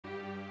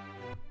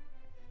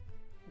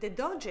The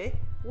Doge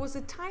was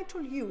a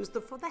title used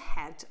for the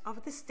head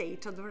of the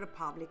state of the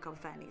Republic of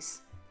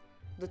Venice.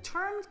 The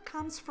term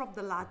comes from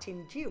the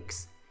Latin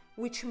dux,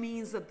 which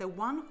means that the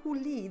one who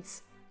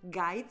leads,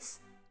 guides,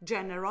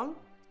 general,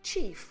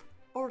 chief,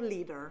 or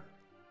leader.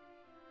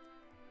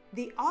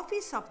 The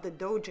office of the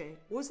Doge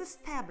was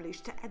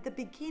established at the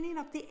beginning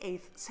of the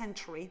 8th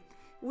century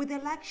with the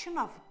election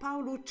of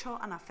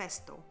Paoluccio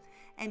Anafesto,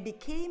 and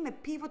became a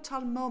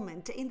pivotal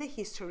moment in the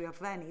history of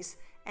Venice,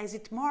 as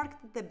it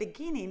marked the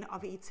beginning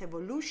of its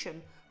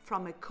evolution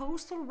from a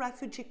coastal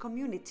refugee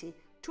community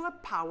to a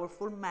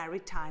powerful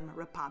maritime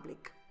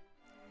republic.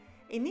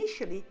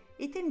 Initially,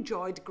 it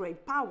enjoyed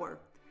great power,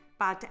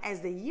 but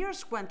as the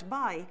years went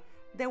by,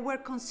 there were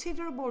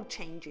considerable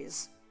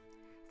changes.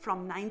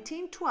 From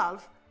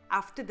 1912,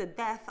 after the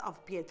death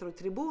of Pietro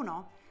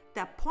Tribuno,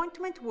 the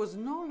appointment was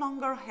no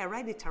longer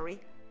hereditary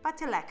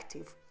but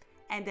elective,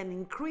 and an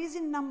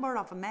increasing number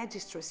of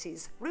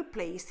magistracies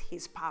replaced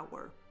his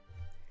power.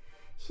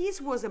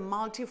 His was a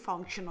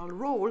multifunctional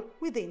role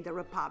within the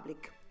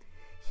Republic.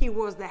 He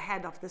was the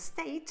head of the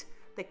state,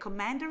 the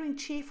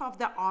commander-in-chief of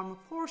the armed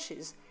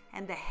forces,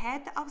 and the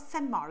head of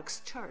St.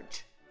 Mark's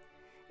Church.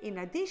 In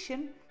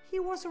addition, he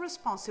was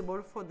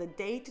responsible for the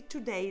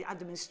day-to-day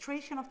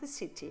administration of the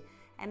city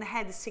and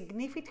had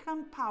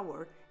significant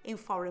power in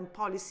foreign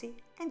policy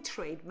and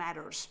trade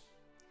matters.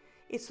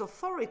 Its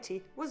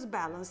authority was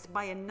balanced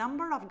by a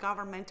number of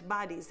government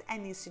bodies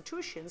and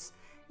institutions,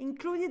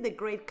 including the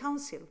Great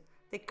Council,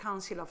 the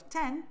Council of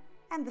Ten,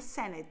 and the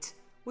Senate,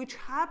 which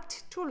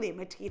helped to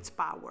limit its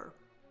power.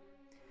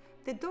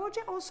 The Doge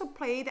also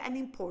played an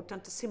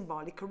important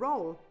symbolic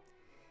role.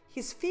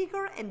 His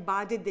figure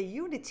embodied the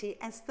unity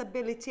and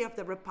stability of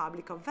the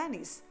Republic of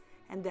Venice,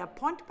 and the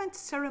appointment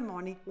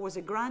ceremony was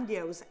a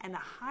grandiose and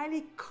a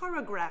highly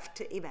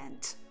choreographed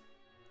event.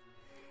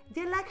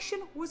 The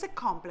election was a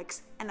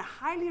complex and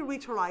highly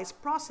ritualized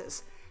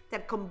process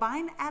that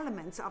combined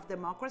elements of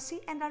democracy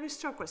and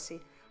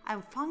aristocracy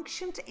and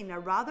functioned in a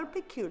rather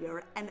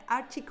peculiar and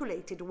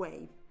articulated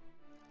way.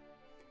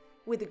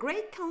 With the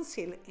Great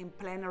Council in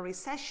plenary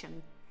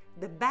session,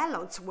 the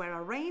ballots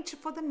were arranged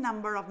for the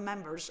number of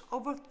members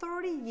over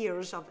 30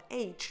 years of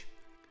age.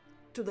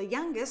 To the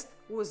youngest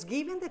was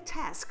given the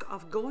task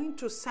of going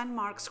to St.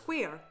 Mark's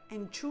Square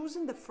and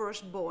choosing the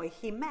first boy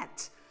he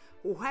met,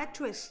 who had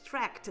to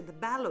extract the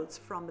ballots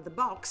from the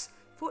box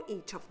for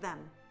each of them.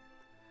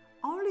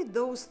 Only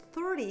those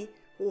 30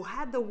 who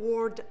had the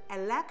word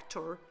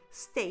elector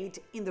stayed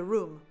in the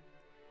room.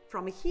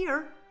 From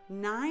here,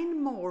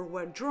 9 more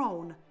were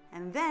drawn,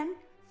 and then,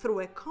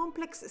 through a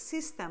complex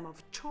system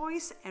of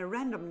choice and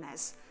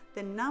randomness,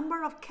 the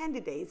number of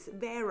candidates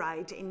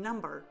varied in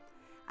number,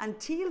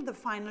 until the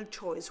final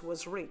choice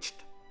was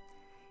reached.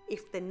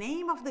 If the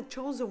name of the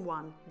chosen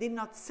one did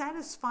not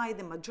satisfy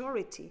the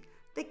majority,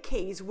 the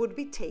case would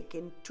be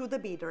taken to the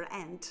bitter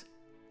end.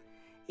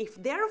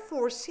 It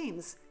therefore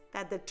seems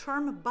that the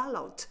term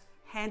ballot,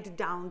 handed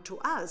down to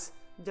us,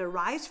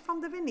 derives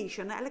from the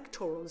Venetian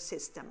electoral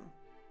system.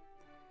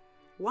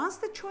 Once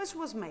the choice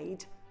was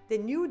made, the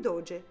new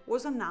Doge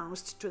was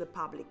announced to the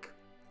public.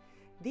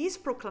 This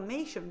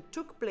proclamation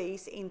took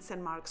place in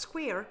St. Mark's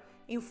Square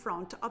in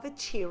front of a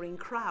cheering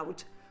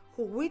crowd,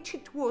 for which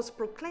it was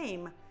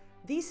proclaimed,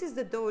 "This is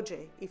the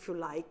Doge, if you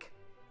like,"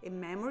 in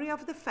memory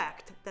of the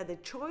fact that the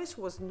choice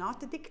was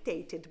not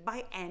dictated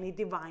by any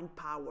divine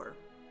power.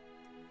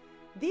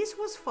 This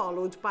was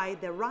followed by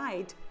the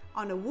ride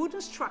on a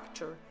wooden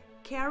structure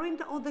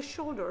carried on the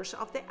shoulders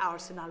of the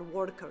arsenal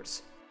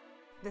workers.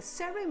 The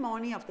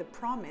ceremony of the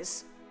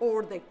promise,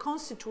 or the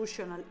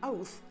constitutional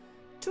oath,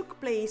 took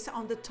place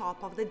on the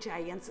top of the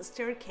giant's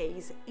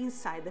staircase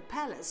inside the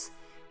palace,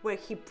 where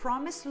he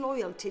promised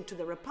loyalty to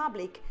the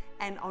Republic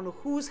and on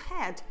whose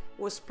head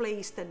was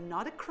placed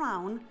not a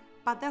crown,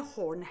 but the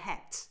horn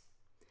hat.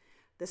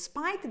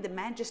 Despite the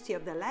majesty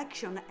of the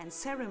election and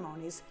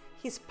ceremonies,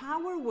 his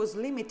power was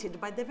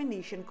limited by the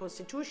Venetian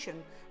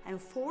constitution,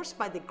 enforced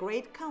by the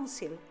Great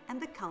Council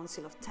and the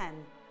Council of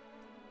Ten.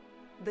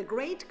 The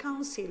Great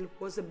Council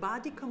was a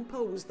body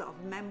composed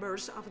of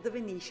members of the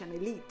Venetian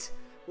elite,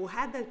 who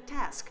had the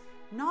task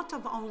not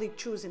of only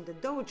choosing the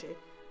Doge,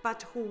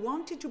 but who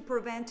wanted to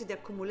prevent the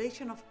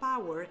accumulation of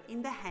power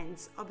in the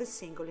hands of a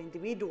single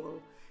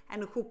individual,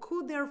 and who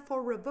could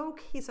therefore revoke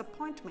his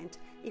appointment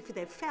if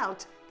they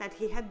felt that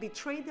he had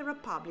betrayed the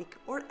Republic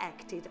or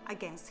acted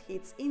against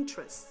its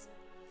interests.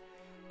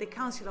 The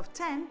Council of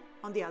Ten,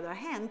 on the other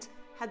hand,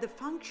 had the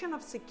function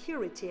of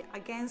security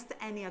against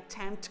any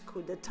attempt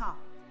coup d'etat.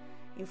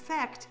 In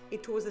fact,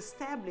 it was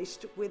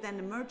established with an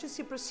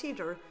emergency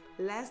procedure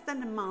less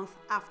than a month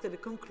after the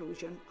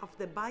conclusion of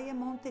the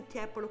Baiemonte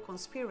Tiepolo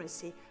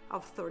conspiracy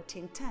of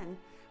 1310,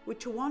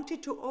 which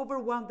wanted to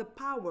overwhelm the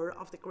power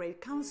of the Great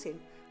Council,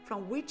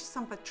 from which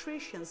some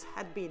patricians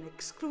had been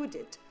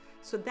excluded,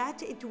 so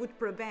that it would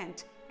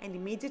prevent and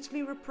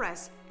immediately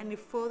repress any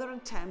further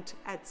attempt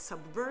at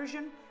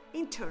subversion,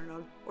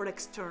 internal or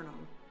external.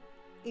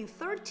 In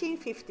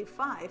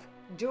 1355,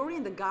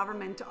 during the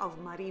government of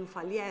Marin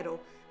Faliero,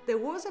 there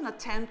was an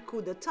attempt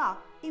coup d'etat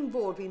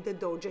involving the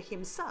Doge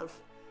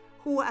himself,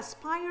 who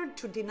aspired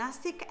to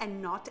dynastic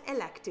and not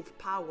elective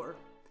power.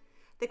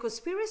 The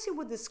conspiracy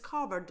was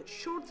discovered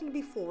shortly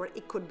before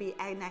it could be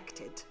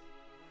enacted.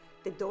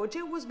 The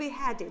Doge was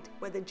beheaded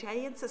where the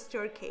giant's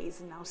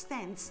staircase now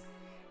stands,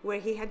 where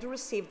he had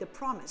received the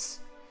promise,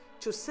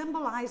 to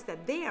symbolize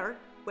that there,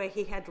 where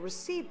he had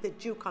received the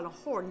ducal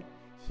horn,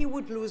 he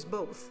would lose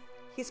both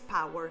his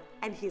power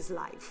and his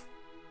life.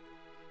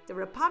 The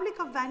Republic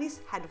of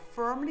Venice had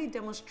firmly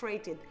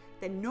demonstrated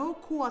that no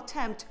coup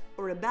attempt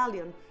or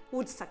rebellion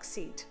would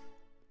succeed.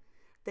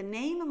 The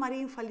name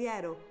Marin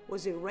Faliero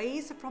was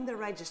erased from the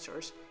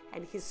registers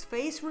and his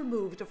face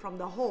removed from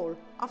the hall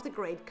of the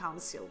Great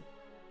Council.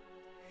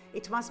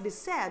 It must be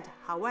said,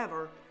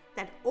 however,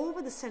 that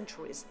over the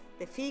centuries,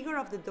 the figure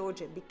of the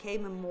Doge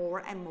became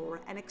more and more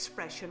an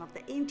expression of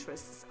the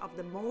interests of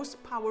the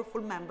most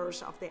powerful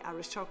members of the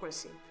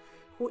aristocracy,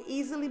 who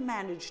easily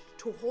managed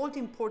to hold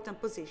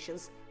important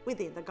positions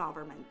within the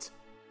government.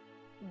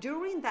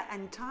 During the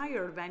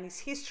entire Venice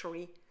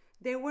history,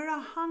 there were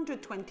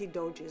 120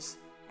 Doges,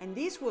 and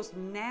this was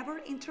never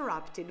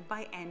interrupted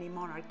by any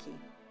monarchy.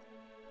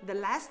 The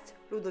last,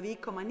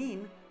 Ludovico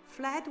Manin,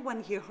 fled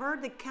when he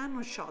heard the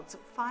cannon shots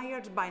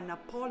fired by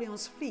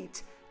Napoleon's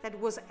fleet that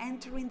was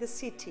entering the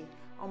city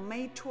on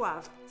May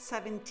 12,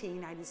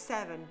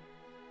 1797,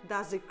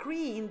 thus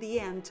decreeing the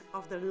end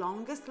of the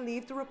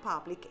longest-lived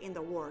republic in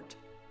the world.